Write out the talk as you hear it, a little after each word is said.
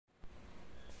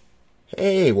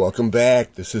Hey, welcome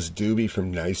back. This is Doobie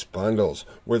from Nice Bundles,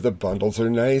 where the bundles are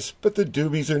nice, but the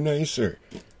doobies are nicer.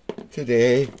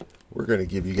 Today, we're going to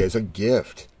give you guys a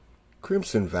gift.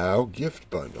 Crimson Vow Gift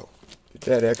Bundle. Get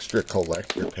that extra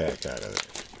collector pack out of it.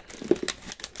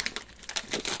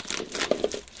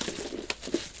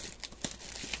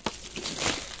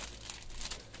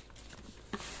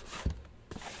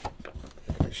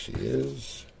 There she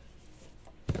is.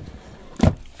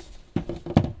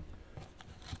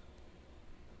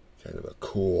 Kind of a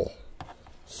cool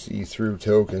see-through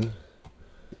token.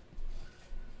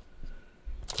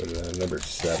 Put it on number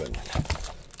 7.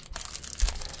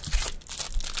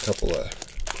 Couple of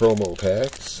promo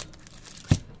packs.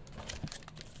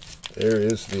 There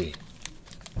is the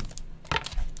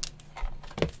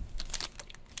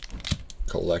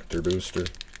collector booster,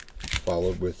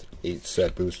 followed with 8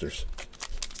 set boosters.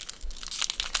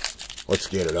 Let's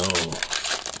get it on.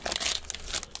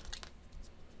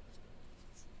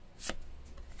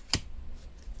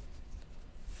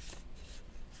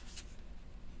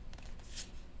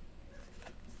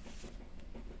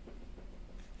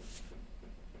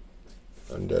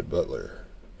 Undead Butler,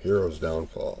 Hero's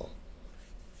Downfall.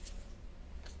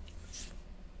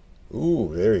 Ooh,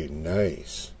 very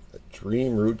nice. A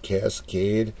Dream Root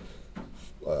Cascade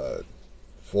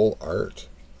full art.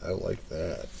 I like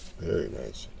that. Very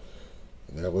nice.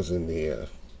 And that was in the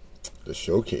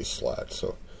showcase slot.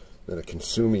 So then a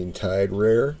Consuming Tide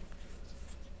rare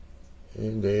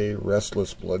and a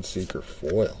Restless Bloodseeker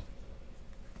foil.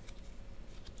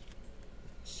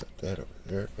 Set that over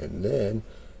there, and then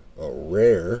a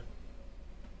rare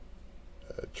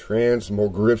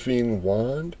Transmogriphing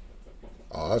Wand.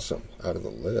 Awesome. Out of the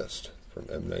list from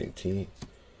M19.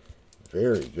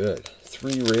 Very good.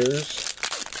 3 rares.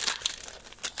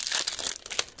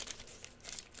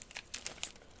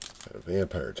 Got a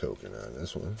vampire token on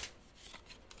this one.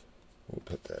 We'll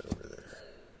put that over there.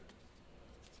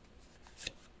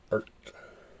 Art.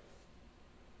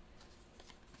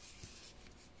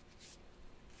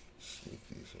 Sneak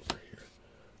these over here.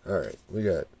 Alright, we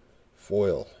got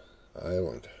Foil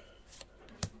Island.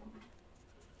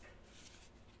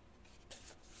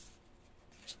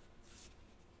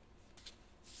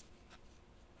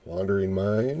 Wandering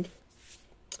Mind.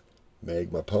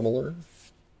 Magma Pummeler.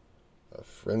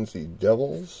 Frenzied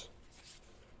Devils.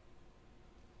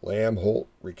 Lambholt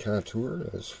Recontour.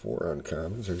 There's 4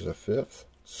 uncommons. There's a 5th.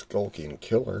 Skulking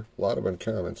Killer. A lot of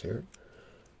uncommons here.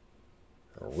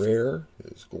 A rare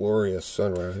is Glorious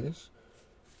Sunrise.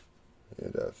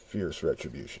 And a Fierce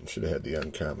Retribution. Should have had the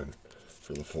uncommon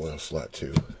for the foil slot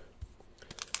too.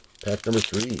 Pack number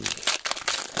 3.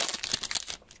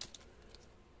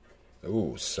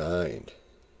 Oh, signed.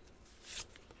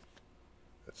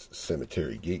 That's the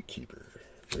Cemetery Gatekeeper.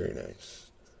 Very nice.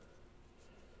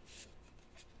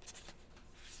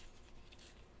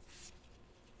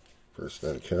 First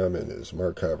uncommon is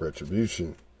Markov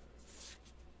Retribution.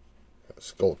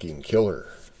 Skulking Killer.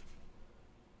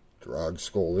 Drog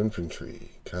Skull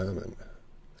Infantry. Common.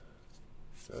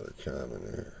 Another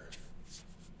common there.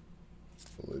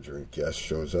 Belligerent Guest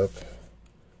shows up.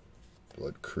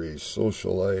 Blood Crazed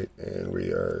Socialite. And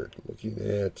we are looking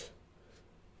at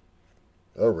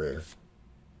a rare.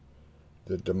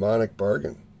 The Demonic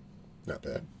Bargain. Not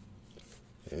bad.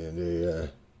 And a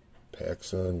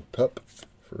Paxson Pup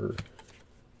for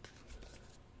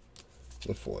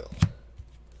the foil.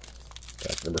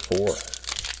 Pack number 4.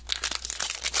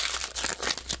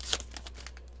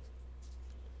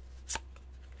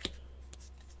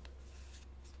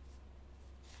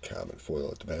 Common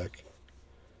foil at the back.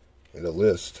 And a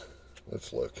list.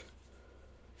 Let's look.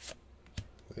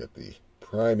 We got the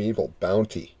Primeval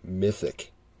Bounty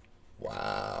Mythic.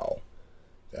 Wow.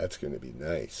 That's going to be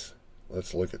nice.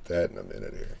 Let's look at that in a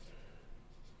minute here.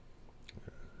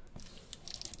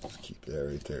 Let's keep that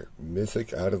right there.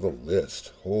 Mythic out of the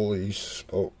list. Holy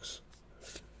smokes.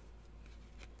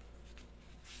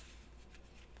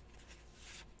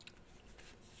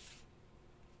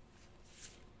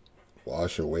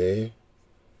 Wash Away.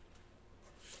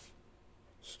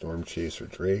 Storm Chaser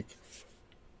Drake.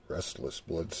 Restless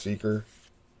Bloodseeker.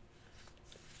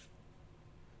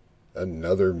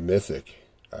 Another Mythic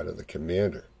out of the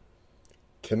Commander.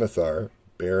 Timothar,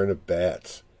 Baron of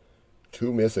Bats.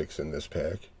 2 Mythics in this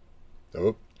pack.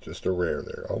 Oh, just a rare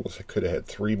there. Almost could have had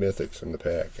 3 Mythics in the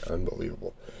pack.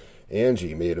 Unbelievable.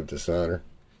 Angie, Maid of Dishonor.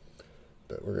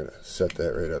 But we're going to set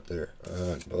that right up there.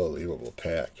 Unbelievable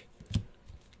pack.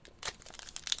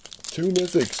 2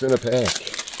 Mythics in a pack.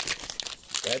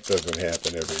 That doesn't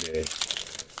happen every day.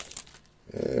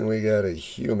 And we got a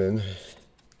human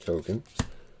token.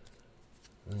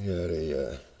 We got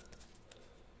a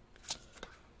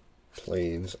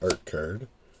Plains art card.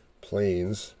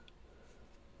 Plains.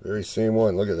 Very same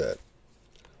one. Look at that.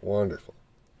 Wonderful.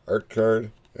 Art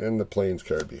card and the Plains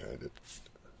card behind it.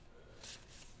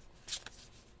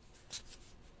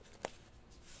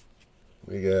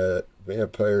 We got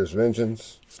Vampire's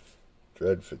Vengeance,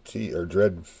 Dread Fatigue, or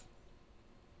Dread,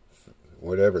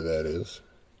 whatever that is.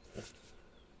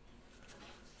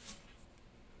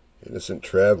 Innocent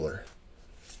Traveler,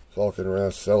 Falcon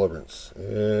Ross Celebrants,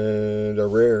 and a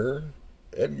rare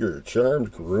Edgar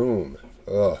Charmed Groom.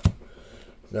 Oh,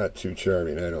 not too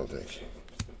charming, I don't think.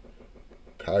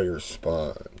 Pyre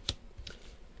Spawn.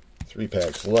 3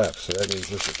 packs left, so that means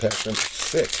this is pack number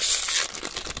 6.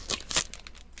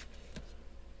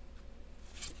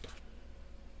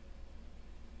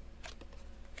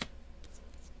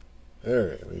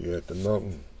 Alright, we got the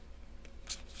Mountain.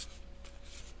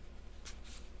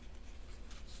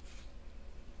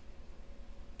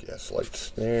 Gaslight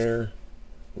Snare.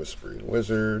 Whispering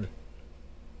Wizard.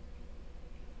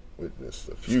 Witness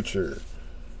the Future.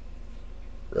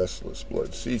 Restless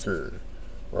Blood Seeker.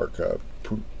 Markov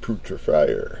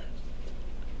Putrefier.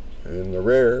 And the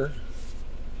rare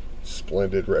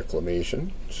Splendid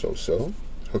Reclamation. So-so.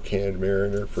 Hookhand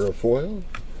Mariner for a foil.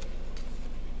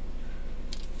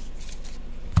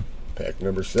 Pack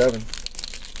number 7.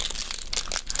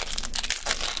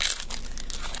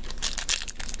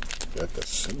 Got the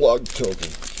Slug token.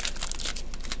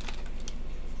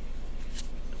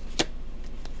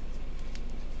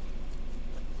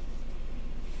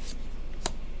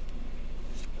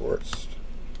 Forest.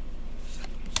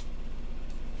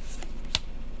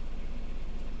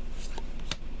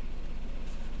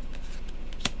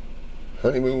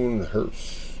 Honeymoon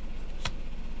Hearse.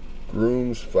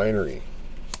 Groom's Finery.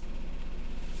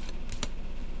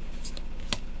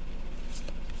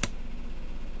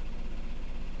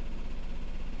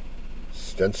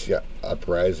 Stensia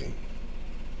Uprising,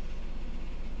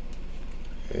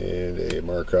 and a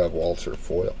Markov Waltzer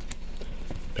foil.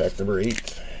 Pack number 8.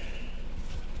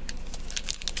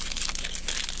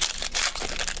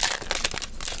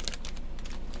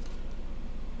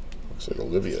 Looks like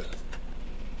Olivia,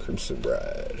 Crimson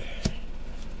Bride,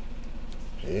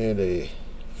 and a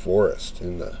Forest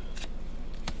in the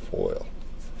foil.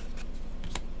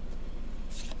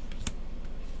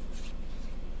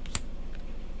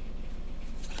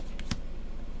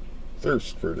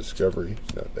 Thirst for Discovery,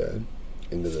 not bad.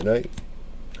 Into the Night,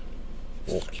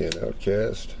 Wolfkin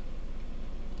Outcast,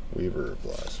 Weaver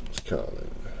Blossoms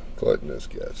Common, Gluttonous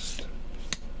Guest,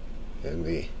 and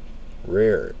the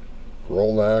rare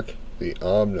Grolnak the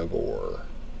Omnivore,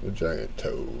 the Giant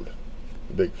Toad,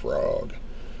 the Big Frog,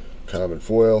 Common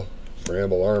Foil,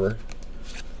 Bramble Armor,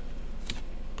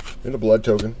 and a Blood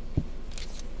Token,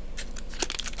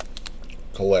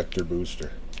 Collector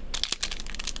Booster.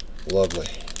 Lovely.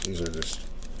 These are just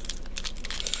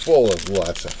full of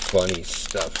lots of funny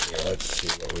stuff here. Let's see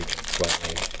what we can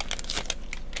find.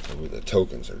 Oh, the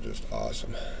tokens are just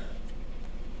awesome.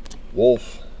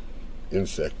 Wolf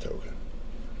Insect Token.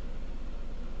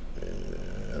 And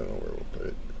I don't know where we'll put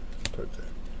it. Put it there.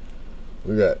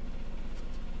 We got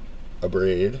a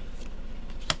Braid,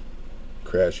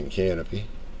 Crashing Canopy,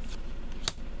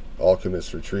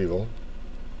 Alchemist Retrieval,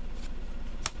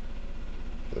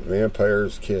 the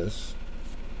Vampire's Kiss,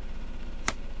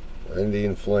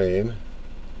 Indian Flame,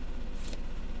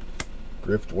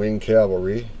 Griftwing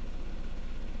Cavalry,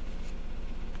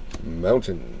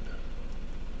 Mountain,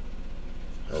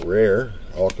 a rare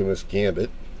Alchemist Gambit,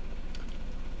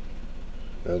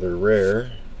 another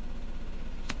rare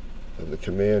of the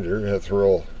Commander,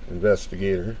 Ethereal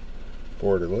Investigator,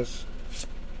 Borderless,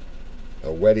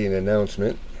 a Wedding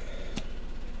Announcement,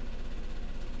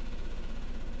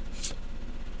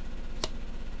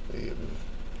 the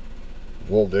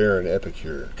Voldaren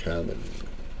Epicure, Common,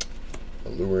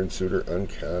 Alluring Suitor,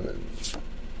 Uncommon,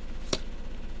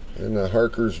 and the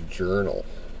Harker's Journal,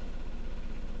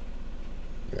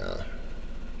 yeah,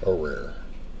 a rare,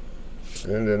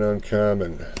 and an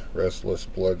uncommon, Restless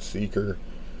Blood Seeker,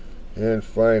 and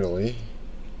finally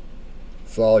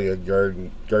Thalia,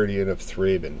 Guardian of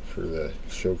Thraben for the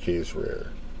showcase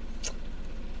rare.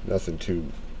 Nothing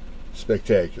too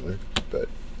spectacular, but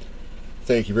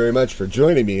thank you very much for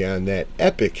joining me on that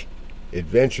epic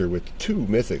adventure with 2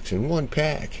 mythics in 1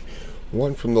 pack.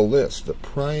 One from the list, the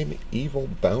Prime Evil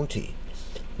Bounty.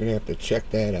 You're going to have to check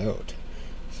that out.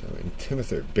 So, and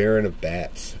Timothy, Baron of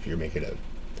Bats, if you're making a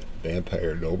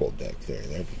Vampire Noble deck there,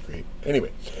 that'd be great.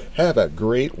 Anyway, have a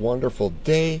great, wonderful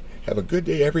day. Have a good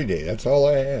day every day. That's all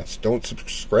I ask. Don't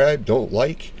subscribe, don't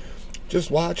like.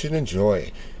 Just watch and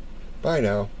enjoy. Bye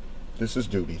now. This is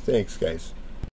Doobie. Thanks, guys.